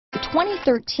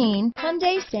2013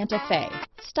 Hyundai Santa Fe.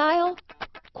 Style,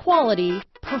 quality,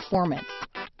 performance,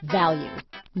 value.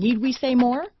 Need we say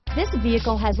more? This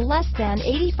vehicle has less than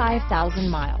 85,000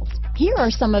 miles. Here are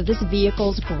some of this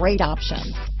vehicle's great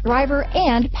options: driver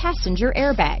and passenger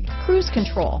airbag, cruise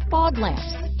control, fog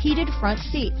lamps, heated front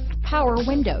seats, power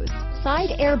windows, side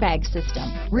airbag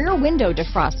system, rear window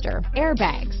defroster,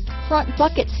 airbags, front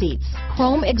bucket seats,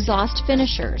 chrome exhaust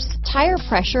finishers, tire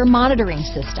pressure monitoring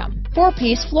system,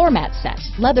 4-piece floor mat set,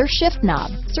 leather shift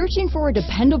knob. Searching for a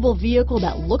dependable vehicle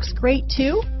that looks great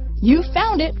too? You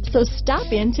found it, so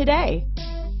stop in today.